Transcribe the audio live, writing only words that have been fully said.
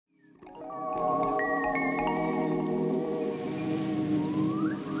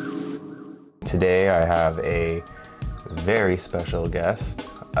Today I have a very special guest.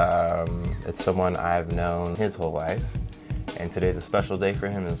 It's someone I've known his whole life, and today's a special day for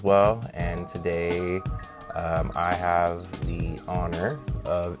him as well. And today I have the honor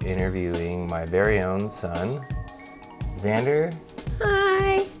of interviewing my very own son, Xander.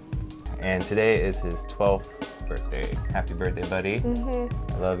 Hi. And today is his 12th birthday. Happy birthday, buddy.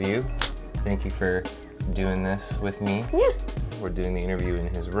 I love you. Thank you for doing this with me. Yeah. We're doing the interview in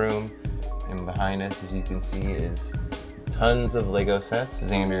his room, and behind us, as you can see, is tons of Lego sets.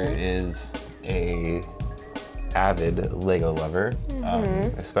 Xander is a avid Lego lover,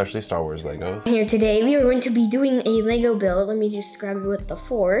 especially Star Wars Legos. Here today, we are going to be doing a Lego build. Let me just grab it with the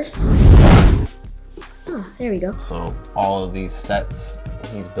force. Oh, there we go. So all of these sets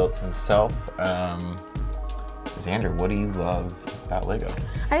he's built himself. Xander, what do you love about Lego?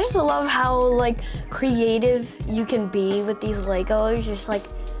 I just love how like creative you can be with these Legos. Just like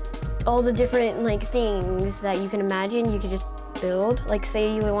all the different like things that you can imagine, you can just build. Like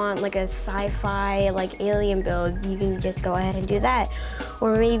say you want like a sci-fi like alien build, you can just go ahead and do that.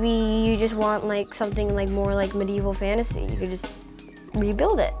 Or maybe you just want like something like more like medieval fantasy, you could just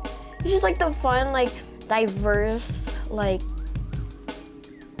rebuild it. It's just like the fun, like diverse like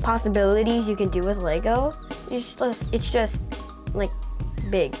possibilities you can do with Lego. It's just like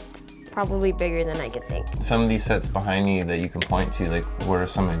big. It's probably bigger than I could think. Some of these sets behind me that you can point to, like what are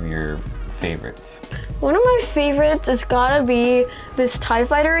some of your favorites? One of my favorites has gotta be this TIE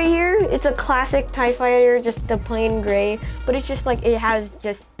Fighter right here. It's a classic TIE Fighter, just the plain gray, but it's just like, it has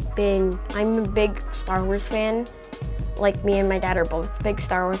just been, I'm a big Star Wars fan. Like me and my dad are both big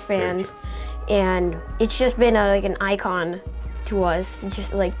Star Wars fans. And it's just been like an icon to us. It's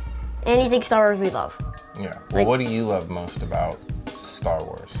just like anything Star Wars we love. Yeah. Well, what do you love most about Star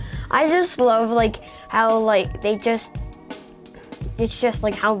Wars? I just love like how like it's just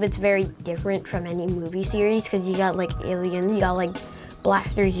like how it's very different from any movie series, because you got like aliens, you got like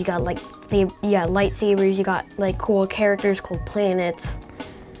blasters, you got like lightsabers, you got like cool characters, cool planets,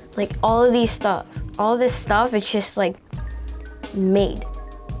 like all of this stuff. It's just like made.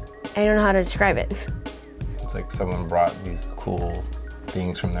 I don't know how to describe it. It's like someone brought these cool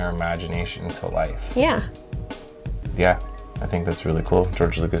things from their imagination to life. Yeah. Yeah, I think that's really cool.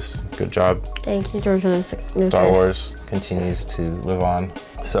 George Lucas, good job. Thank you, George Lucas. Star Wars continues to live on.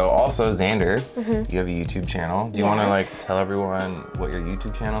 So also, Xander, you have a YouTube channel. Do you want to like tell everyone what your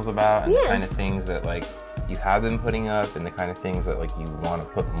YouTube channel is about, and the kind of things that like you have been putting up, and the kind of things that like you want to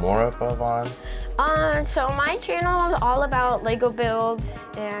put more up of on? So my channel is all about Lego builds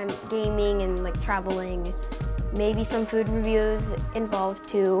and gaming and like traveling, maybe some food reviews involved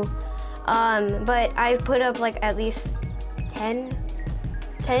too. But I've put up like at least 10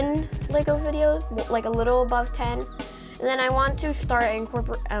 Lego videos, like a little above 10. And then I want to start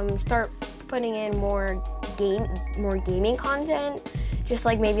putting in more gaming content, just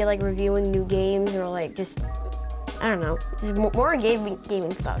like maybe like reviewing new games, or like just, I don't know, just more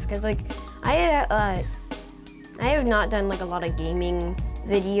gaming stuff. Cause like I have not done like a lot of gaming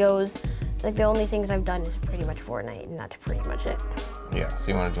videos. Like the only things I've done is pretty much Fortnite, and that's pretty much it. Yeah, so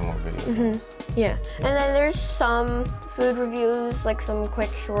you want to do more video games. Yeah, and then there's some food reviews, like some quick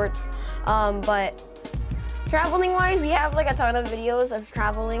shorts. But traveling wise, we have like a ton of videos of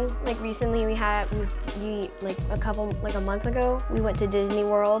traveling. Like recently we like a month ago, we went to Disney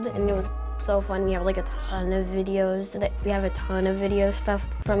World, and it was so fun. We have like a ton of videos. We have a ton of video stuff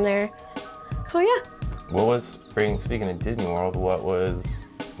from there. So yeah. Speaking of Disney World, what was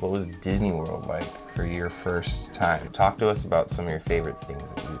Disney World like for your first time? Talk to us about some of your favorite things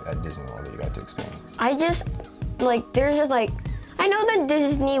at Disney World that you got to experience. I know that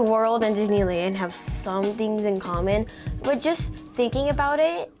Disney World and Disneyland have some things in common, but just thinking about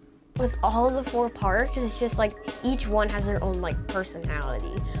it, with all the 4 parks, it's just like each one has their own like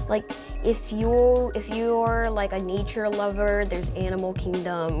personality. Like if you're like a nature lover, there's Animal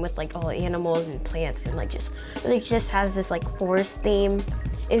Kingdom with like all animals and plants, and like it just has this like forest theme.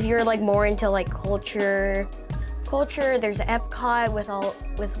 If you're like more into like culture, there's Epcot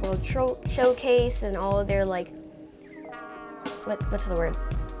with World Showcase and all of their like, what's the word?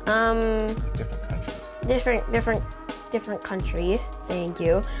 Different countries. Different countries, thank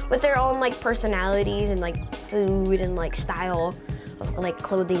you, with their own like personalities and like food and like style of like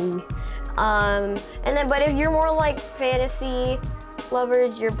clothing. And then, but if you're more like fantasy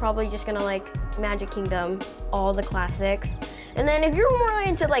lovers, you're probably just gonna like Magic Kingdom, all the classics. And then if you're more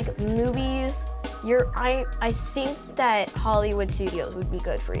into like movies, I think that Hollywood Studios would be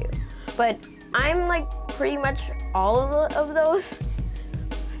good for you. But I'm like pretty much all of those.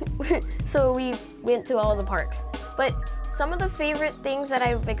 So we went to all the parks. But some of the favorite things that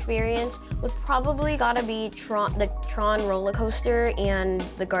I've experienced was probably gotta be the Tron roller coaster and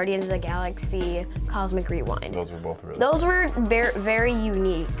the Guardians of the Galaxy Cosmic Rewind. Those were both really Those were very, very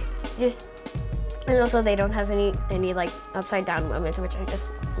unique. And also they don't have any like upside down moments, which I just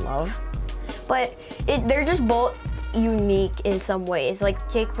love. But they're just both unique in some ways. Like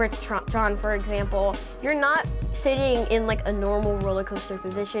take for Tron, for example, you're not sitting in like a normal roller coaster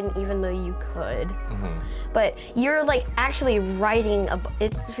position, even though you could. But you're like actually riding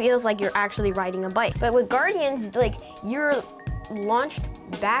it feels like you're actually riding a bike. But with Guardians, like you're launched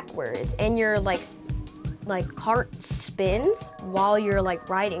backwards and you're like cart spins while you're like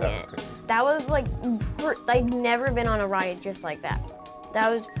riding it. That was like I've never been on a ride just like that. That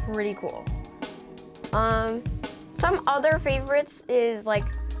was pretty cool. Some other favorites is like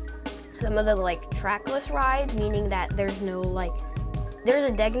some of the like trackless rides, meaning that there's no like, there's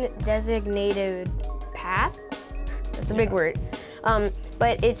a designated path. That's a big word.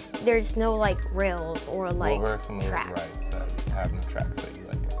 But there's no like rails or like What were some of those tracks. rides that have no tracks that you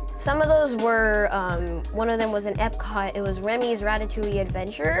like? Some of those were, one of them was in Epcot. It was Remy's Ratatouille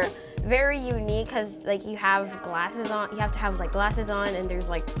Adventure. Very unique because like you have glasses on, you have to have like glasses on, and there's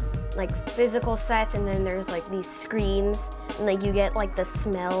like physical sets, and then there's like these screens, and like you get like the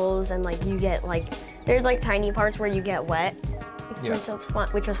smells, and like you get like, there's like tiny parts where you get wet, which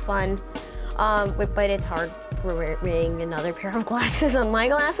was fun. But it's hard for wearing another pair of glasses on my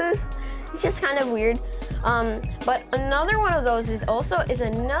glasses. It's just kind of weird. But another one of those is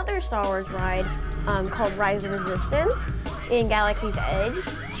another Star Wars ride called Rise of Resistance in Galaxy's Edge.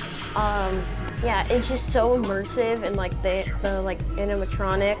 Yeah, it's just so immersive, and like the like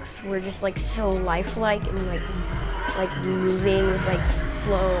animatronics were just like so lifelike and like moving with like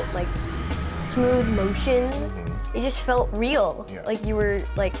flow, like smooth motions. It just felt real, like you were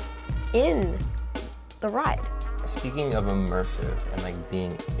like in the ride. Speaking of immersive and like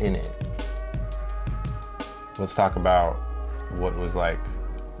being in it, let's talk about what it was like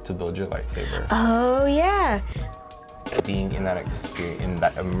to build your lightsaber. Oh yeah. Being in that experience, in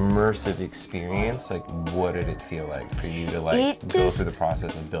that immersive experience, like what did it feel like for you to like go through the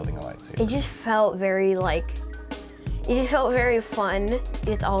process of building a lightsaber? It just felt very like, it just felt very fun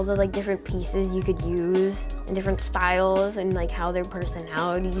with all the like different pieces you could use and different styles, and like how their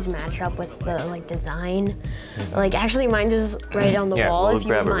personalities match up with the like design. Like actually mine is right on the wall, we'll if you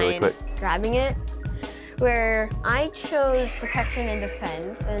grab don't it really mind quick. grabbing it. Where I chose protection and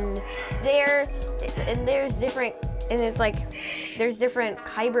defense, and there's different, and it's like there's different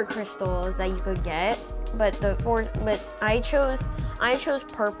kyber crystals that you could get, but I chose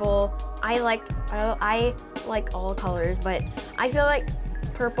purple. I like all colors, but I feel like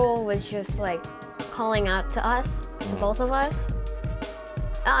purple was just like calling out to us, to both of us,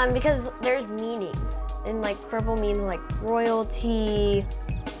 because there's meanings, and like purple means like royalty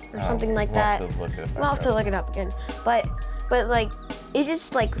or something like that. We'll have to look it up again. But like it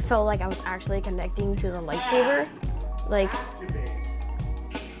just like felt like I was actually connecting to the lightsaber. Like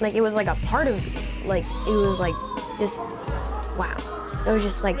it was like a part of me. Like it was like just wow. I was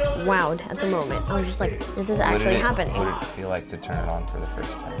just like wowed at the moment. I was just like, this is actually happening. What did it feel like to turn it on for the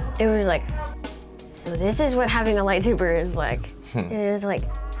first time? It was like, so this is what having a lightsaber is like. It was like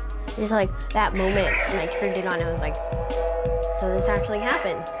just like that moment when I turned it on, I was like, so this actually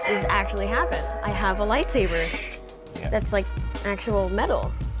happened. This actually happened. I have a lightsaber that's like actual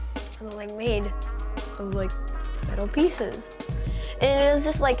metal, and like made of like metal pieces. And it was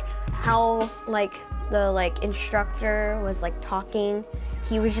just like how like the like instructor was like talking.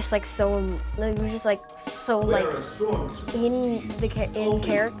 He was just like so like in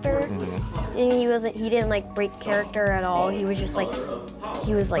character, and he didn't like break character at all. He was just like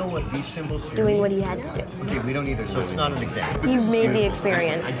doing what he had to do. Okay, we don't either, so it's not an example. He made the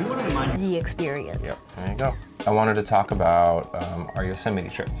experience. The experience. Yep, there you go. I wanted to talk about our Yosemite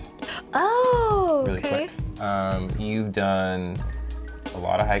trips. Oh, really quick. You've done a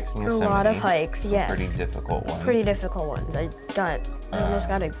lot of hikes in Yosemite. A lot of hikes, some yes. pretty difficult ones. Pretty difficult ones. I almost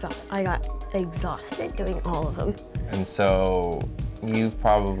got exhausted doing all of them. And so you've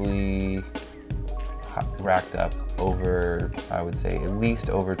probably racked up over, I would say, at least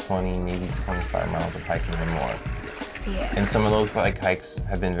over 20, maybe 25 miles of hiking or more. Yeah. And some of those hikes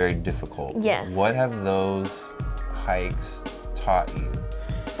have been very difficult. Yes. What have those hikes taught you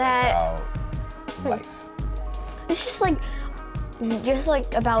about life? It's just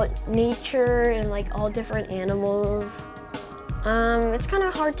like about nature and like all different animals. It's kind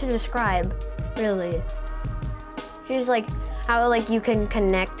of hard to describe, really. Just like how like you can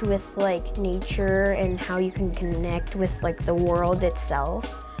connect with like nature, and how you can connect with like the world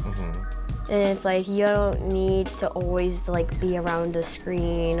itself. And it's like you don't need to always like be around the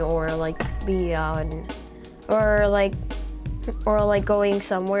screen or like be on or like going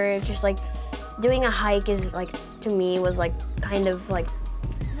somewhere. It's just like doing a hike is like, to me, was like kind of like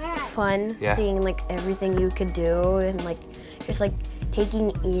fun, seeing like everything you could do and like just like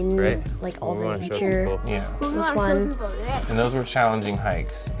taking in like all the nature. Yeah, it was fun. And those were challenging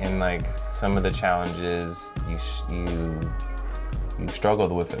hikes, and like some of the challenges you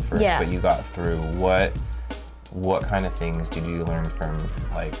struggled with at first, but you got through. What kind of things did you learn from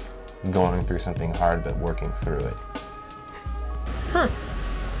like going through something hard but working through it?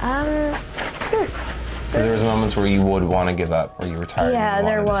 Because there was moments where you would want to give up, or you were tired and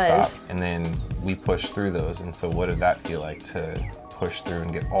you wanted to stop, and then we pushed through those. And so what did that feel like to push through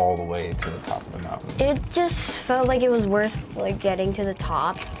and get all the way to the top of the mountain? It just felt like it was worth like getting to the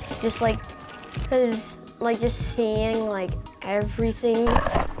top, just like, cause like just seeing like everything,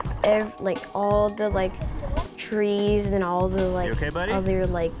 like all the like trees and all the like other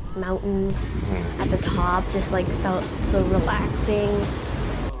like mountains at the top, just like felt so relaxing,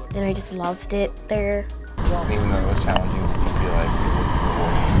 and I just loved it there. Even though it was challenging, did you feel like it was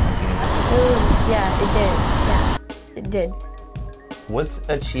rewarding? Yeah, it did. Yeah, it did. What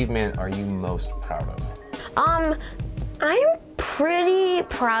achievement are you most proud of? I'm pretty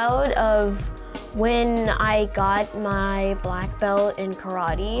proud of when I got my black belt in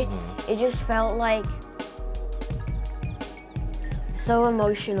karate. It just felt like so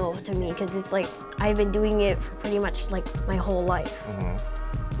emotional to me, because it's like I've been doing it for pretty much like my whole life.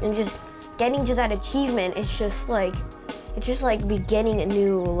 And just getting to that achievement, it's just like beginning a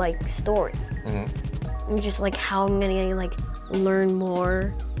new like story. And just like how I'm gonna like learn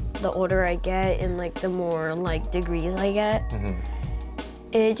more the older I get, and like the more like degrees I get.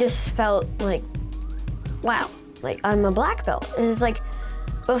 It just felt like, wow, like I'm a black belt. It's like,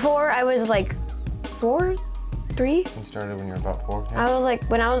 before I was like 4, 3. You started when you were about 4? Yeah. I was like,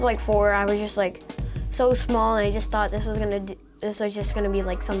 when I was like 4, I was just like so small, and I just thought this was just gonna be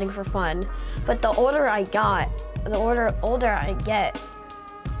like something for fun. But the older I got, the older I get,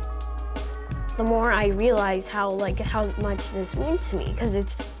 the more I realize how much this means to me, because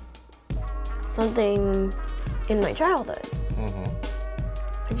it's something in my childhood.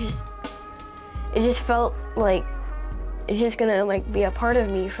 It just felt like it's just gonna like be a part of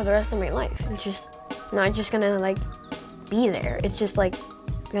me for the rest of my life. It's just not just gonna like be there. It's just like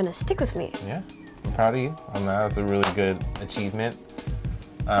gonna stick with me. Yeah, I'm proud of you on that. That's a really good achievement.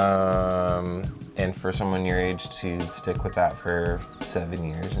 And for someone your age to stick with that for 7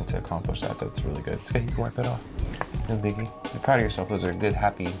 years and to accomplish that, that's really good. It's good, you can wipe it off. No biggie. You're proud of yourself. Those are good,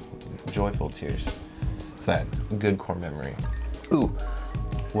 happy, joyful tears. It's that good core memory. Ooh,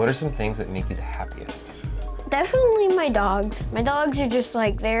 what are some things that make you the happiest? Definitely my dogs. My dogs are just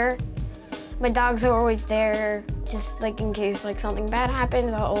like there. My dogs are always there, just like in case like something bad happens.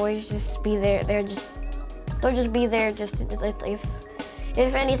 They'll always just be there. They'll just be there. Just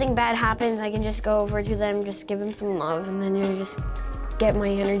if anything bad happens, I can just go over to them, just give them some love, and then just get my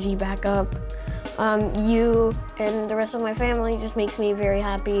energy back up. You and the rest of my family just makes me very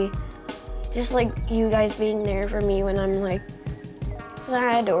happy. Just like you guys being there for me when I'm like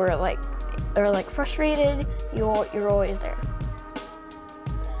sad or like frustrated, you're always there.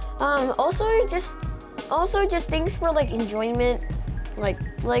 Also just things for like enjoyment, like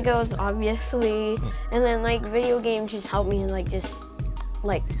Legos obviously, and then like video games just help me like just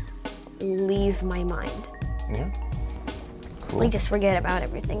like leave my mind. Yeah. Cool. Like just forget about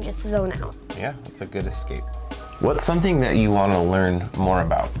everything, just zone out. Yeah, that's a good escape. What's something that you want to learn more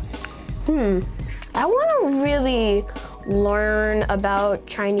about? I want to really learn about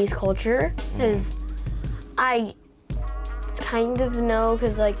Chinese culture, because I kind of know,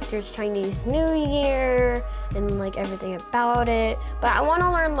 because like there's Chinese New Year and like everything about it, but I want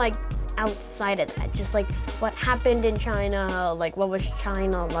to learn like outside of that, just like what happened in China, like what was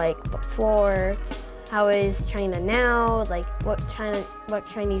China like before, how is China now, like what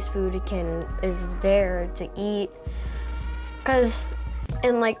Chinese food is there to eat, because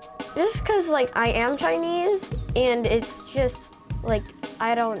I am Chinese, and it's just like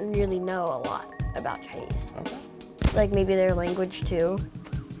I don't really know a lot about Chinese. Okay. Like maybe their language too.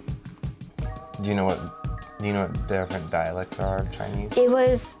 Do you know what different dialects are of Chinese? It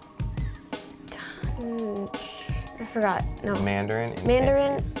was I forgot. No. Mandarin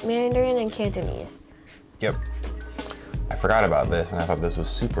and Cantonese. Yep. I forgot about this, and I thought this was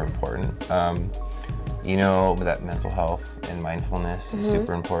super important. You know that mental health and mindfulness is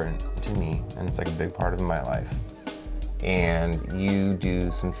super important to me, and it's like a big part of my life. and you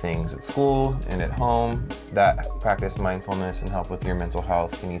do some things at school and at home that practice mindfulness and help with your mental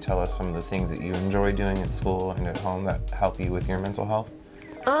health. Can you tell us some of the things that you enjoy doing at school and at home that help you with your mental health?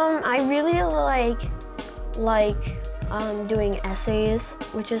 I really like doing essays,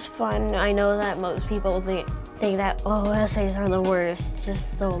 which is fun. I know that most people think that, oh, essays are the worst, it's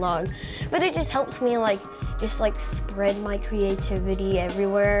just so long. But it just helps me just spread my creativity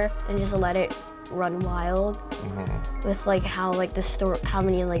everywhere and just let it run wild. With how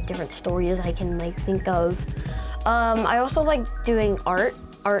many different stories I can think of. I also like doing art.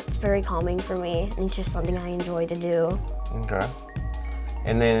 Art's very calming for me, and it's just something I enjoy to do. Okay.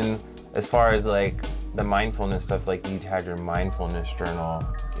 And then as far as the mindfulness stuff, you had your mindfulness journal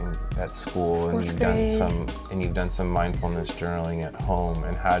at school, and you've done some mindfulness journaling at home.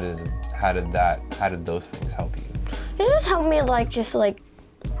 And how did those things help you? It just helped me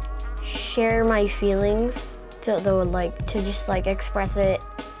share my feelings to just express it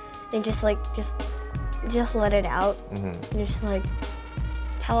and just let it out. Just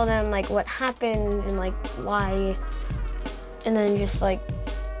tell them what happened and why, and then just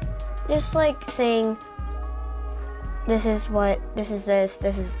saying this is that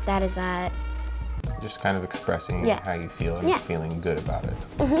is that. Just kind of expressing how you feel and feeling good about it.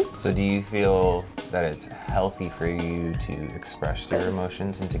 So do you feel that it's healthy for you to express your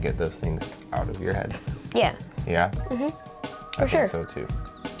emotions and to get those things out of your head? Yeah. Yeah? I think so too.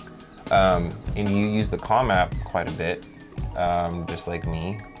 And you use the Calm app quite a bit, just like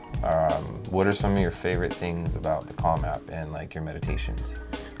me. What are some of your favorite things about the Calm app and your meditations?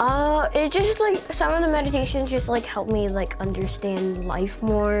 It just some of the meditations just help me understand life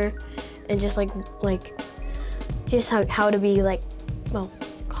more, and just how to be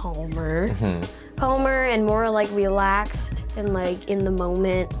calmer, calmer and more relaxed and in the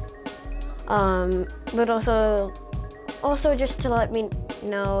moment. But also just to let me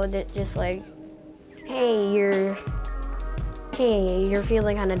know that just hey, you're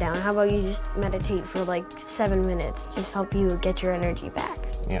feeling kind of down. How about you just meditate for 7 minutes? Just help you get your energy back.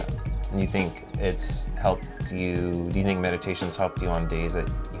 Yeah. And you think it's helped you, do you think meditation's helped you on days that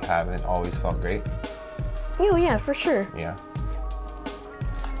you haven't always felt great? Oh yeah, for sure. Yeah.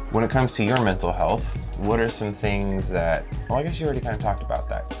 When it comes to your mental health, what are some things that, well, I guess you already kind of talked about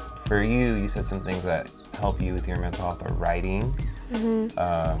that. For you, you said some things that help you with your mental health are writing.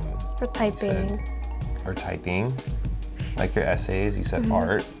 Or typing. Or typing. Like your essays, you said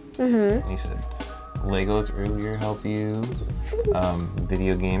art. And you said Legos earlier help you.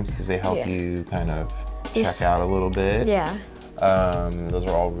 Video games, because they help you kind of check out a little bit. Yeah. Those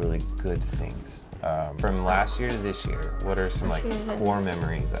are all really good things. From last year to this year, what are some core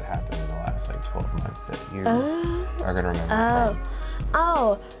memories that happened in the last 12 months that you are gonna remember?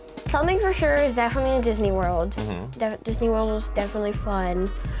 Something for sure is definitely Disney World. Disney World was definitely fun.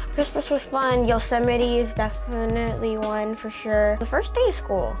 Christmas was fun. Yosemite is definitely one for sure. The first day of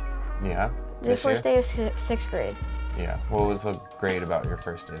school. Yeah. The first day of 6th grade. Yeah. What was so great about your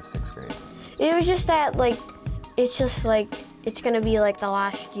first day of 6th grade? It was just that it's gonna be the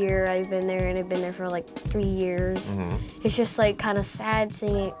last year I've been there, and I've been there for 3 years. It's just kind of sad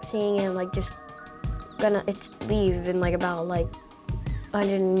seeing it just it's leave in about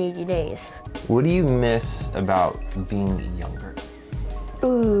 180 days. What do you miss about being younger?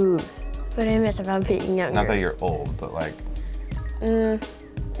 Ooh, what do I miss about being younger? Not that you're old, but I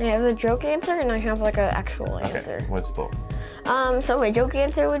have a joke answer and I have an actual answer. Okay, what's both? So my joke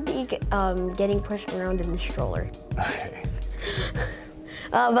answer would be getting pushed around in the stroller. Okay.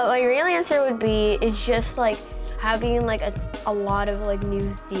 But my real answer would be just having a lot of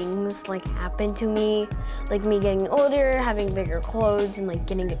new things happen to me, me getting older, having bigger clothes, and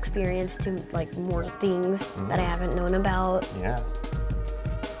getting experience to more things that I haven't known about. Yeah,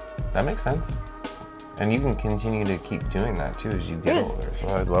 that makes sense. And you can continue to keep doing that too as you get older, so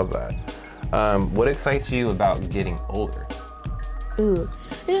I love that. What excites you about getting older? Ooh,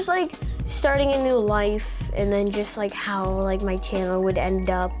 just starting a new life, and then just how my channel would end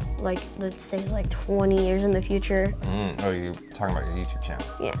up, let's say 20 years in the future. Oh, you're talking about your YouTube channel?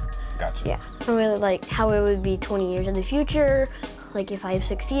 Yeah. Gotcha. Yeah, I really how it would be 20 years in the future, if I've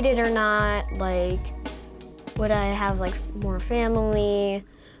succeeded or not, would I have more family,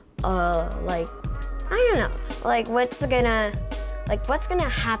 I don't know, what's gonna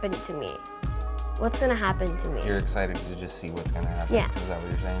happen to me? What's gonna happen to me? You're excited to just see what's gonna happen? Yeah. Is that what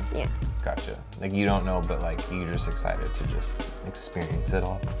you're saying? Yeah. Gotcha. You don't know, but you're just excited to just experience it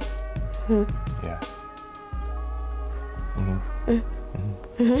all. Yeah.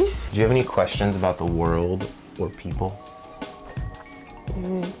 Do you have any questions about the world or people?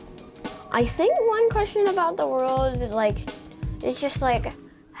 I think one question about the world is like, it's just like,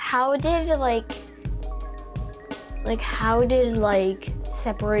 how did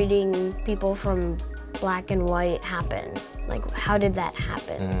separating people from black and white happen? Like, how did that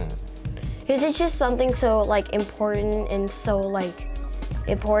happen? Because it's just something so like important and so like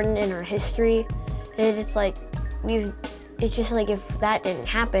important in our history. And it's like it's just like, if that didn't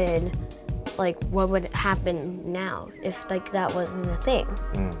happen, like what would happen now if like that wasn't a thing?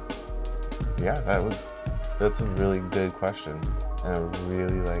 Yeah, that's a really good question and a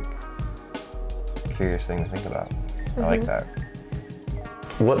really like curious thing to think about. I like that.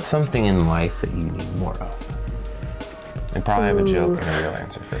 What's something in life that you need more of? I probably have a joke and a real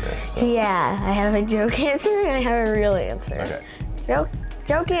answer for this. So. Yeah, I have a joke answer and I have a real answer. Okay.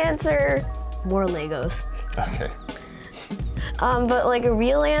 Joke answer, more Legos. Okay. But like a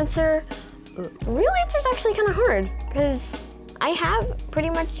real answer is actually kind of hard because I have pretty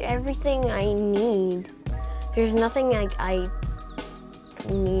much everything I need. There's nothing like I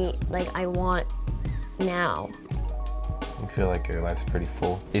need, like I want now. You feel like your life's pretty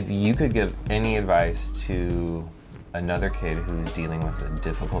full. If you could give any advice to another kid who's dealing with a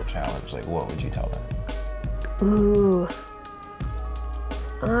difficult challenge, like what would you tell them? Ooh.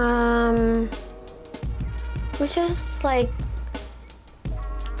 Which is like,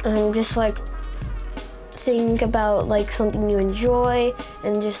 just like think about like something you enjoy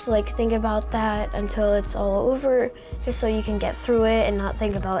and just like think about that until it's all over, just so you can get through it and not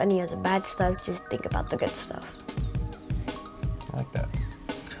think about any of the bad stuff, just think about the good stuff. I like that.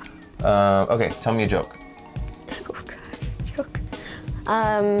 Okay, tell me a joke. Oh gosh, joke.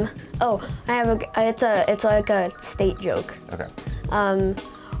 Oh, I have it's like a state joke. Okay.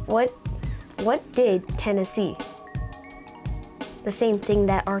 What did Tennessee? The same thing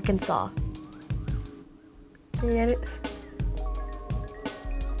that Arkansas. Did you get it?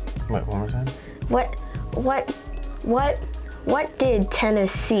 Wait, one more time? What did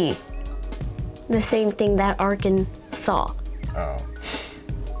Tennessee? The same thing that Arkansas. Oh.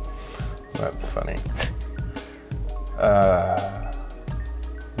 That's funny.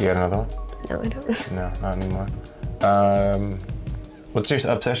 You got another one? No, I don't. No, not anymore. What's your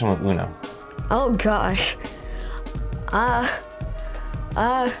obsession with Uno? Oh gosh. I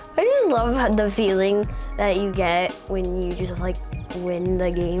just love the feeling that you get when you just like win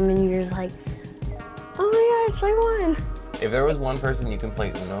the game and you're just like, oh my gosh, I won. If there was one person you can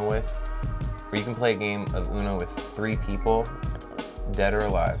play Uno with, or you can play a game of Uno with 3 people, dead or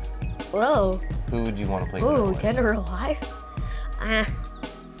alive, whoa. who would you want to play Uno with? Dead or alive?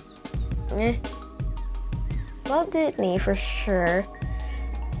 Walt Disney for sure.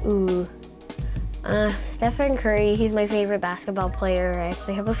 Ooh. Stephen Curry, he's my favorite basketball player. I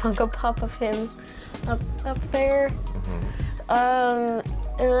actually have a Funko Pop of him up there. And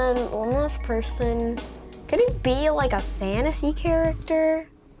then one last person. Could it be like a fantasy character?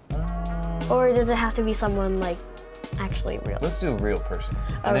 Or does it have to be someone like actually real? Let's do a real person.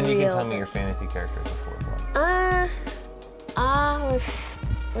 And then you can tell me your fantasy character is the 4th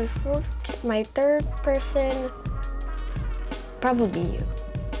one. My 3rd person, probably you.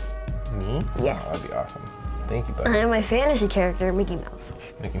 Me? Yes. Oh, that'd be awesome. Thank you, buddy. And my fantasy character, Mickey Mouse.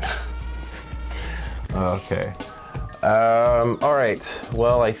 Mickey Mouse. Okay. All right.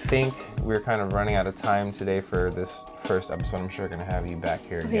 Well, I think we're kind of running out of time today for this first episode. I'm sure we're going to have you back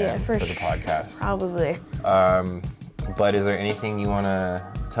here again for the podcast. Probably. But is there anything you want to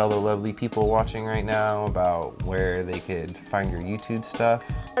tell the lovely people watching right now about where they could find your YouTube stuff?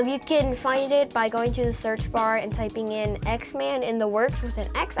 You can find it by going to the search bar and typing in X-Man in the works with an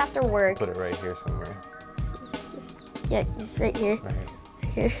X after work. Put it right here somewhere. Yeah, it's right here. Right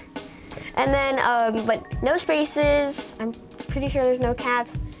here. And then, but no spaces. I'm pretty sure there's no caps.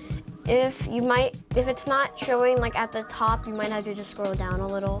 If it's not showing like at the top, you might have to just scroll down a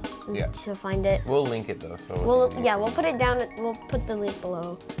little to find it. We'll link it though, so we'll put it down. We'll put the link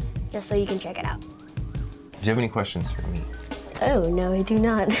below, just so you can check it out. Do you have any questions for me? Oh no, I do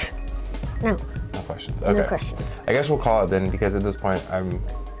not. No. No questions. Okay. No questions. I guess we'll call it then, because at this point I'm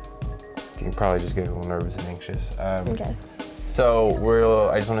probably just getting a little nervous and anxious. Okay. So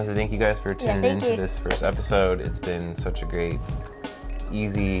I just wanted to thank you guys for tuning into this first episode. It's been such a great,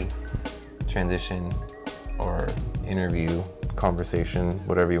 easy transition or interview, conversation,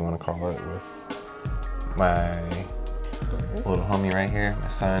 whatever you want to call it, with my little homie right here, my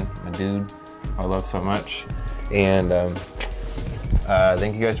son, my dude, I love so much. And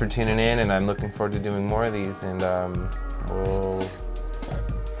thank you guys for tuning in, and I'm looking forward to doing more of these. And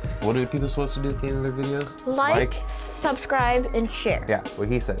what are people supposed to do at the end of their videos? Like, subscribe, and share. Yeah, what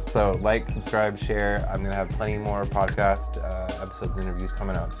he said. So like, subscribe, share. I'm gonna have plenty more podcast episodes, interviews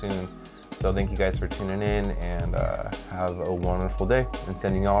coming out soon. So thank you guys for tuning in, and have a wonderful day, and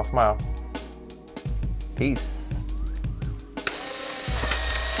sending y'all a smile. Peace.